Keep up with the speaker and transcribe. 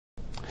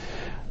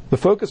The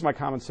focus of my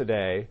comments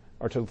today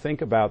are to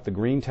think about the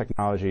green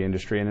technology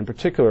industry, and in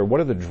particular, what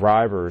are the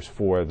drivers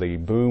for the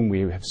boom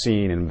we have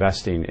seen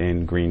investing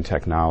in green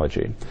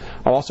technology.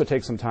 I'll also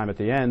take some time at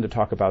the end to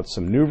talk about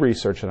some new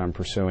research that I'm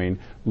pursuing,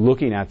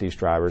 looking at these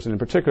drivers, and in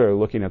particular,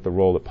 looking at the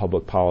role that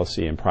public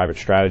policy and private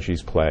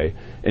strategies play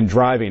in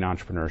driving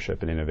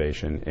entrepreneurship and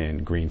innovation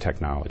in green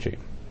technology.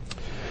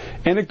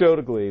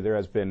 Anecdotally, there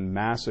has been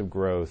massive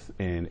growth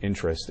in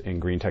interest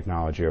in green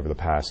technology over the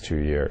past 2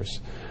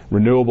 years.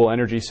 Renewable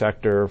energy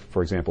sector,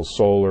 for example,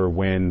 solar,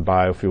 wind,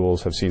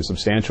 biofuels, have seen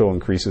substantial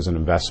increases in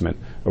investment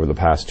over the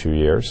past 2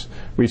 years.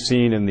 We've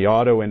seen in the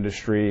auto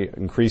industry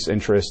increased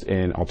interest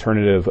in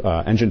alternative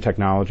engine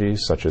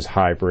technologies such as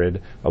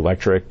hybrid,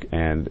 electric,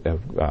 and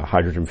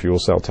hydrogen fuel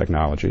cell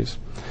technologies.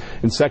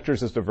 In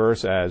sectors as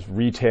diverse as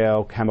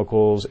retail,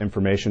 chemicals,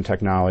 information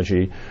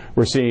technology,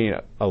 we're seeing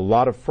a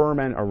lot of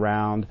ferment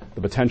around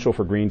the potential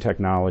for green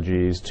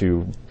technologies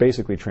to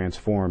basically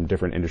transform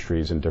different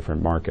industries and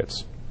different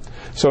markets.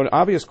 So an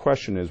obvious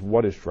question is,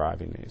 what is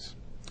driving these?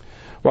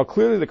 While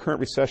clearly the current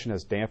recession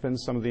has dampened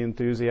some of the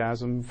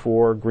enthusiasm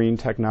for green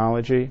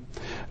technology,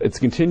 it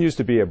continues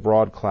to be a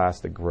broad class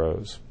that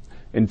grows.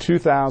 In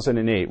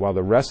 2008, while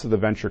the rest of the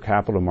venture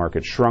capital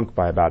market shrunk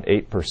by about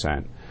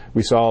 8%,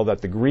 we saw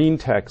that the green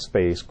tech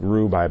space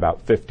grew by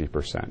about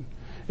 50%.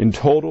 In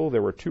total,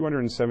 there were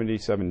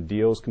 277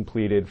 deals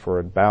completed for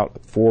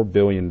about $4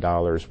 billion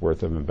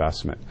worth of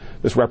investment.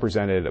 This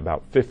represented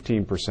about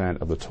 15%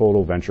 of the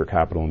total venture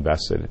capital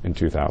invested in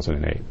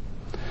 2008.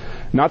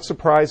 Not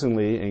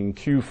surprisingly, in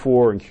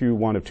Q4 and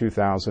Q1 of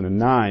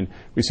 2009,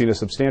 we've seen a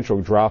substantial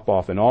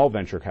drop-off in all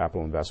venture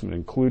capital investment,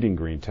 including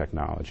green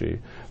technology.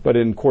 But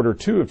in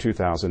Q2 of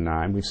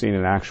 2009, we've seen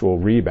an actual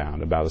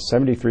rebound, about a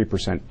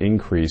 73%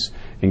 increase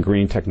in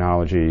green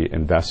technology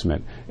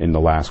investment in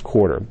the last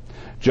quarter.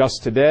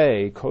 Just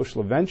today,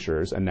 Khosla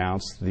Ventures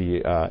announced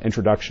the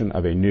introduction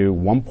of a new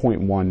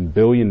 $1.1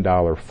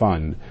 billion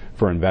fund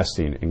for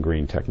investing in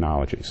green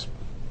technologies.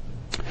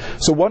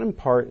 So what in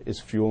part is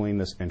fueling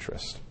this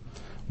interest?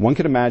 One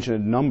can imagine a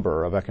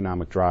number of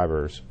economic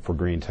drivers for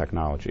green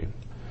technology.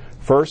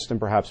 First, and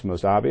perhaps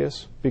most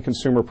obvious, be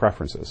consumer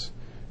preferences.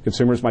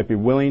 Consumers might be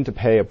willing to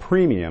pay a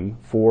premium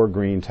for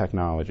green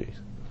technology.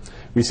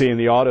 We see in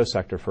the auto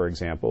sector, for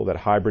example, that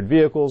hybrid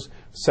vehicles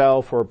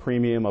sell for a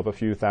premium of a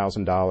few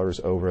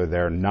 $1,000s over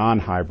their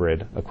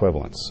non-hybrid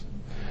equivalents.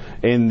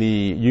 In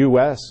the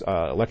U.S.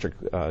 Electric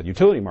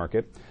utility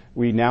market,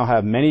 we now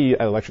have many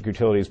electric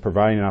utilities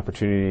providing an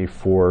opportunity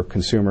for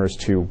consumers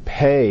to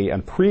pay a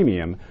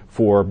premium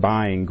for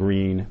buying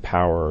green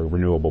power,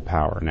 renewable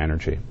power and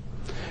energy.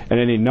 And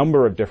in a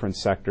number of different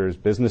sectors,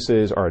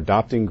 businesses are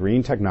adopting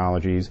green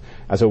technologies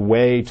as a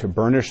way to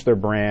burnish their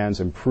brands,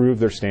 improve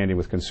their standing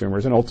with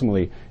consumers, and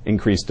ultimately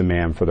increase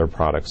demand for their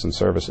products and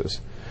services.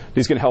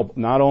 These can help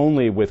not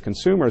only with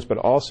consumers, but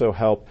also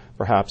help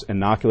perhaps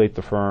inoculate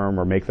the firm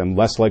or make them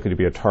less likely to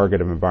be a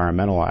target of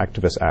environmental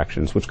activist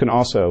actions, which can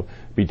also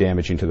be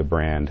damaging to the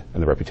brand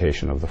and the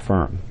reputation of the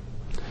firm.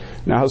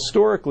 Now,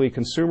 historically,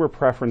 consumer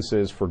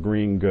preferences for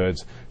green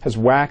goods has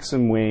waxed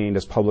and waned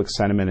as public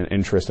sentiment and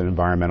interest in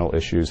environmental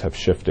issues have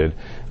shifted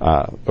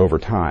over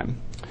time.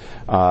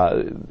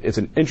 It's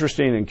an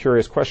interesting and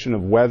curious question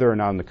of whether or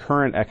not in the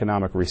current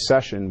economic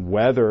recession,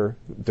 whether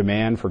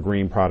demand for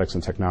green products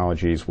and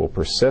technologies will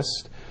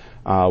persist.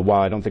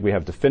 While I don't think we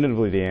have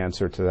definitively the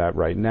answer to that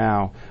right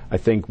now, I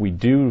think we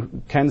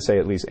can say,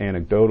 at least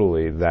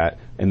anecdotally, that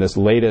in this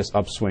latest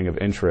upswing of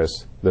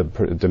interest, the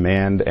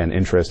demand and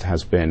interest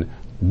has been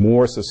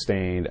more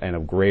sustained and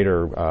of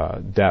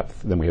greater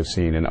depth than we have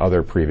seen in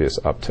other previous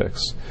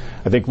upticks.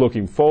 I think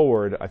looking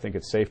forward, I think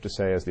it's safe to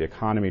say as the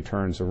economy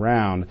turns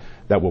around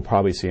that we'll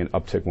probably see an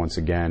uptick once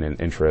again in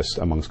interest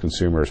amongst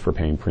consumers for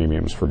paying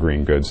premiums for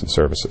green goods and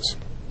services.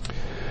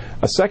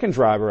 A second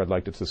driver I'd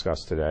like to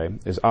discuss today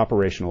is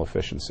operational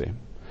efficiency.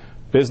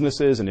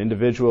 Businesses and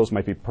individuals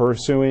might be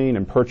pursuing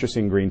and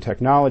purchasing green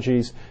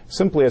technologies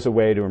simply as a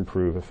way to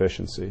improve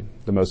efficiency.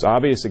 The most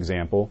obvious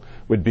example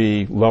would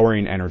be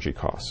lowering energy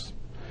costs.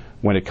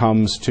 When it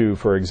comes to,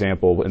 for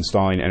example,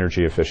 installing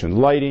energy-efficient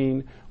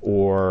lighting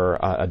or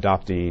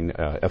adopting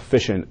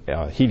efficient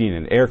heating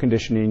and air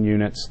conditioning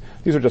units,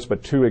 these are just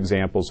but two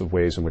examples of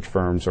ways in which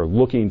firms are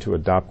looking to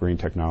adopt green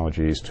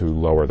technologies to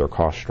lower their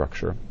cost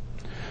structure.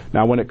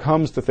 Now, when it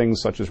comes to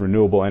things such as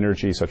renewable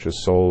energy, such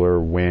as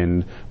solar,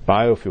 wind,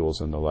 biofuels,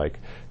 and the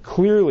like,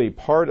 clearly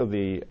part of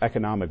the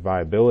economic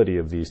viability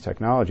of these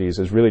technologies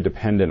is really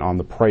dependent on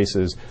the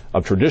prices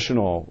of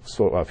traditional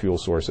fuel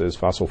sources,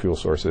 fossil fuel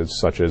sources,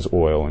 such as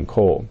oil and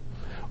coal.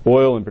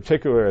 Oil in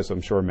particular, as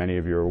I'm sure many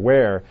of you are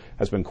aware,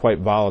 has been quite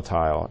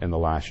volatile in the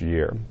last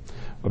year.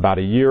 About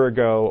a year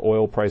ago,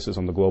 oil prices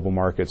on the global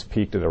markets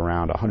peaked at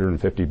around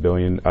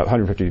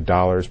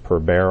 $150 per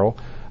barrel.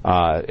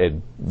 It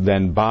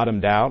then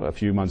bottomed out a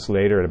few months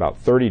later at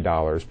about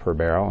 $30 per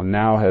barrel and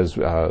now has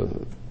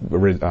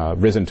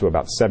risen to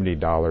about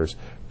 $70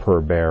 per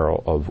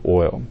barrel of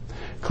oil.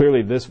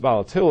 Clearly, this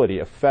volatility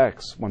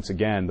affects, once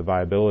again, the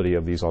viability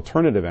of these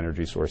alternative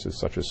energy sources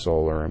such as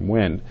solar and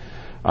wind.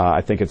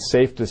 I think it's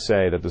safe to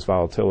say that this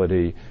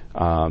volatility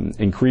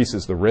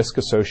increases the risk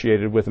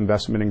associated with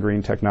investment in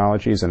green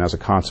technologies, and as a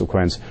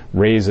consequence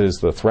raises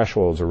the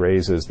thresholds or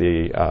raises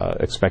the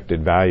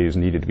expected values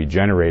needed to be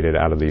generated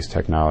out of these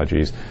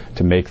technologies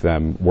to make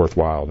them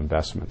worthwhile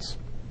investments.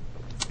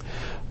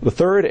 The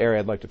third area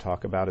I'd like to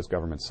talk about is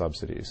government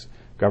subsidies.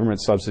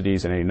 Government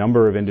subsidies in a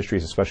number of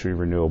industries, especially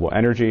renewable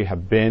energy,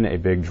 have been a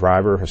big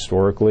driver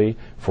historically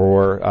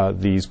for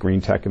these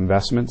green tech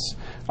investments.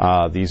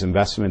 These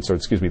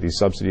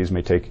subsidies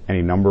may take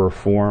any number of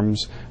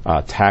forms: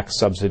 tax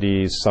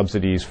subsidies,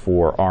 subsidies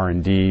for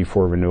R&D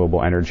for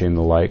renewable energy, and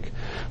the like.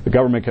 The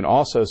government can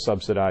also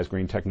subsidize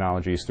green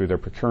technologies through their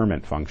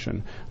procurement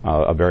function.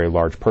 A very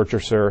large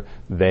purchaser,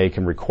 they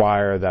can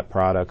require that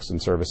products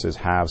and services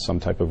have some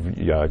type of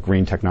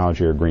green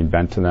technology or green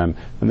bent to them,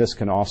 and this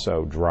can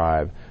also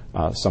drive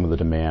some of the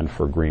demand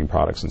for green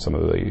products and some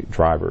of the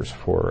drivers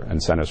for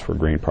incentives for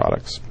green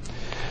products.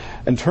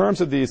 In terms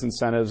of these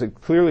incentives, it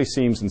clearly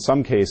seems in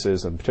some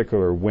cases, in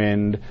particular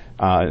wind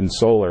and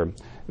solar,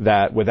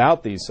 that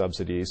without these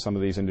subsidies, some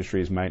of these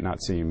industries might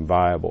not seem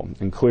viable.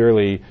 And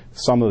clearly,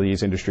 some of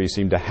these industries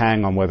seem to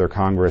hang on whether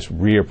Congress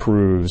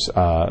reapproves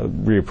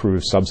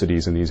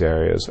subsidies in these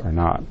areas or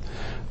not.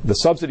 The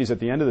subsidies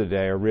at the end of the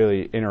day are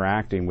really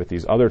interacting with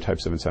these other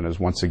types of incentives,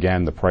 once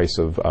again, the price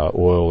of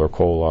oil or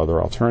coal or other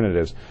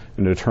alternatives,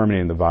 and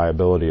determining the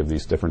viability of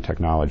these different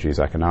technologies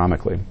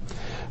economically.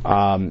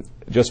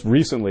 Just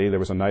recently, there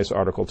was a nice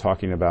article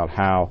talking about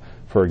how,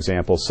 for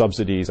example,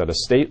 subsidies at a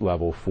state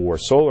level for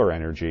solar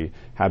energy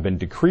have been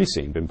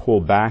decreasing, been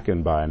pulled back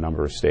in by a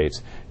number of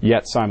states,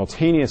 yet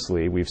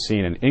simultaneously we've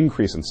seen an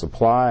increase in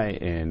supply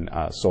in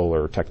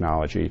solar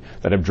technology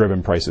that have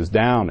driven prices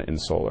down in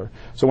solar.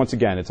 So once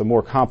again, it's a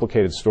more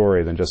complicated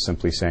story than just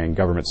simply saying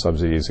government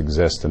subsidies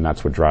exist and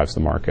that's what drives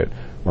the market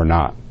or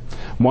not.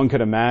 One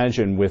could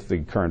imagine with the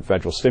current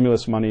federal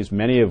stimulus monies,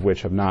 many of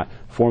which have not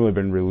formally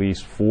been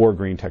released for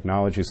green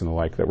technologies and the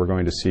like, that we're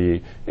going to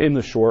see in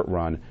the short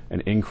run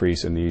an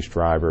increase in these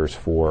drivers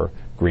for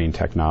green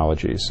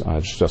technologies.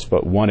 It's just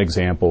but one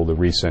example, the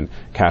recent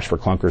Cash for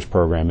Clunkers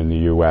program in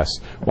the U.S.,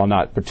 while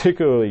not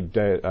particularly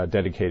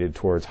dedicated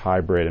towards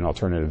hybrid and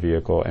alternative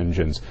vehicle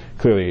engines,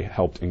 clearly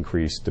helped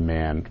increase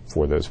demand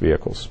for those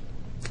vehicles.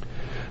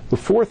 The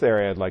fourth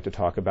area I'd like to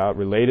talk about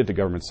related to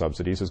government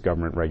subsidies is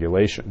government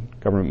regulation.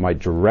 Government might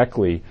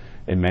directly,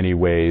 in many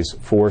ways,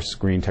 force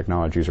green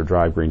technologies or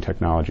drive green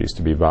technologies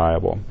to be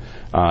viable.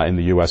 In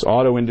the U.S.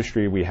 auto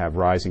industry, we have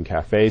rising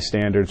CAFE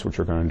standards, which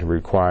are going to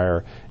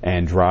require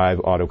and drive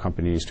auto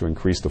companies to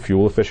increase the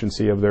fuel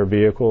efficiency of their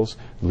vehicles,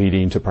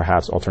 leading to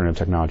perhaps alternative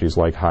technologies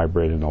like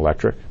hybrid and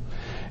electric.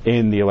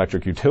 In the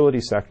electric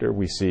utility sector,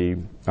 we see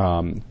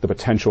the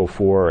potential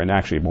for, and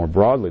actually more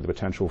broadly, the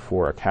potential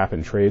for a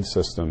cap-and-trade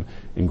system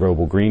in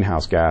global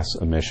greenhouse gas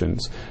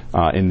emissions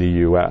in the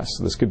U.S.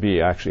 This could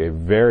be actually a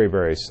very,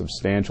 very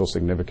substantial,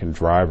 significant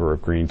driver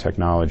of green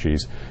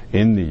technologies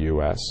in the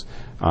U.S.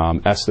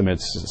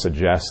 Estimates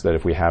suggest that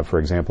if we have, for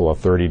example, a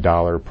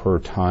 $30 per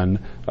ton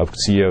of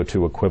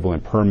CO2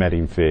 equivalent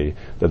permitting fee,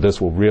 that this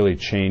will really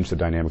change the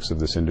dynamics of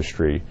this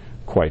industry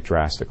quite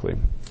drastically.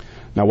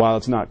 Now, while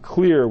it's not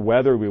clear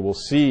whether we will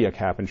see a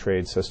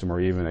cap-and-trade system or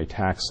even a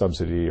tax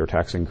subsidy or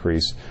tax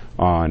increase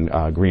on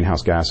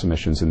greenhouse gas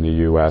emissions in the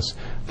U.S.,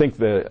 I think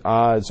the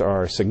odds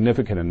are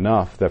significant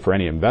enough that for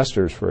any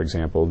investors, for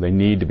example, they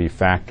need to be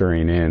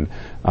factoring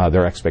in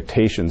their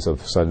expectations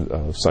of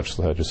such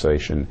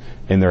legislation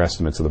in their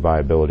estimates of the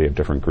viability of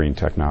different green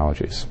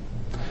technologies.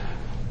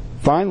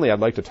 Finally, I'd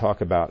like to talk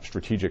about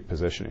strategic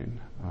positioning.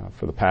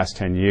 For the past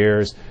 10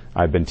 years,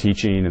 I've been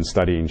teaching and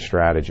studying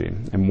strategy.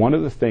 And one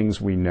of the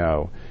things we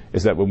know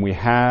is that when we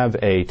have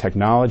a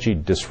technology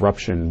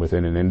disruption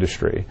within an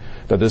industry,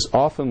 that this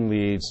often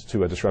leads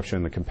to a disruption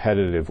in the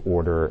competitive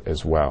order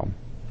as well.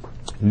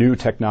 New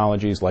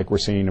technologies, like we're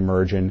seeing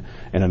emerging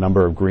in a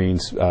number of green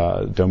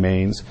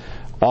domains,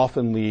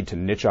 often lead to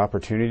niche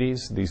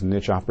opportunities. These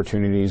niche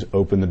opportunities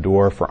open the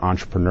door for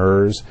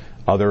entrepreneurs,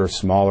 other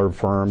smaller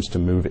firms to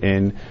move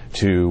in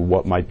to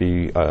what might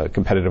be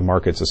competitive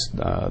markets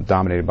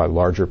dominated by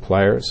larger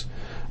players.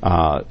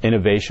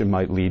 Innovation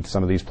might lead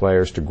some of these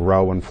players to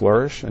grow and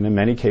flourish, and in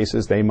many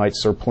cases they might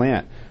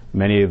supplant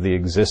many of the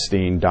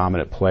existing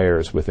dominant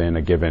players within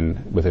a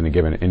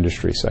given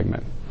industry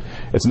segment.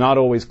 It's not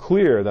always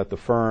clear that the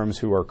firms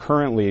who are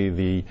currently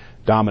the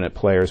dominant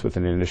players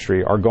within an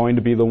industry are going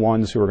to be the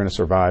ones who are going to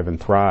survive and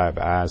thrive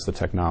as the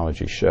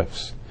technology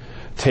shifts.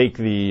 Take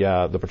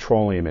the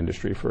petroleum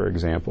industry, for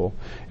example.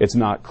 It's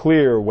not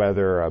clear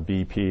whether a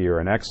BP or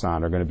an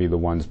Exxon are going to be the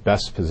ones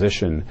best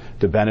positioned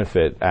to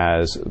benefit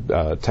as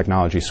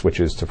technology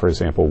switches to, for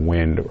example,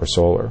 wind or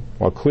solar.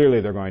 While clearly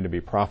they're going to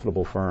be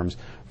profitable firms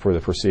for the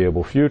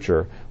foreseeable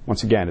future,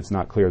 once again, it's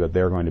not clear that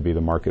they're going to be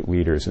the market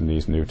leaders in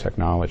these new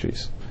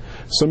technologies.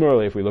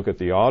 Similarly, if we look at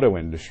the auto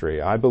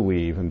industry, I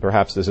believe, and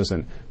perhaps this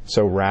isn't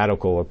so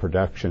radical a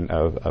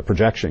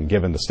projection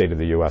given the state of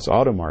the U.S.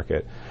 auto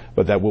market,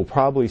 but that we'll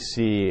probably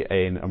see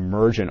an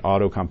emergent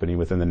auto company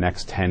within the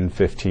next 10,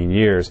 15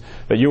 years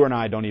that you and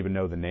I don't even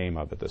know the name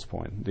of at this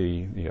point.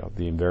 The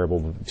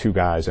invariable two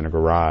guys in a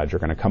garage are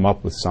going to come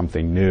up with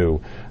something new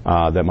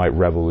that might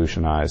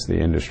revolutionize the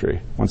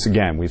industry. Once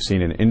again, we've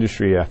seen in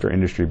industry after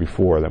industry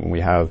before that when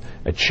we have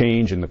a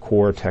change in the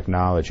core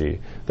technology,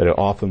 that it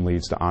often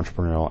leads to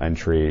entrepreneurial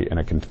entry and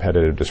a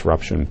competitive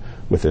disruption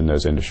within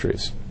those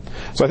industries.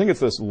 So I think it's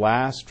this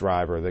last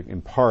driver that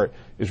in part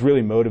is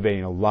really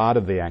motivating a lot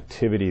of the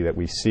activity that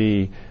we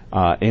see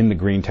in the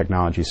green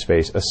technology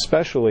space,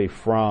 especially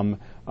from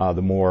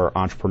the more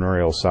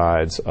entrepreneurial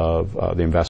sides of the investment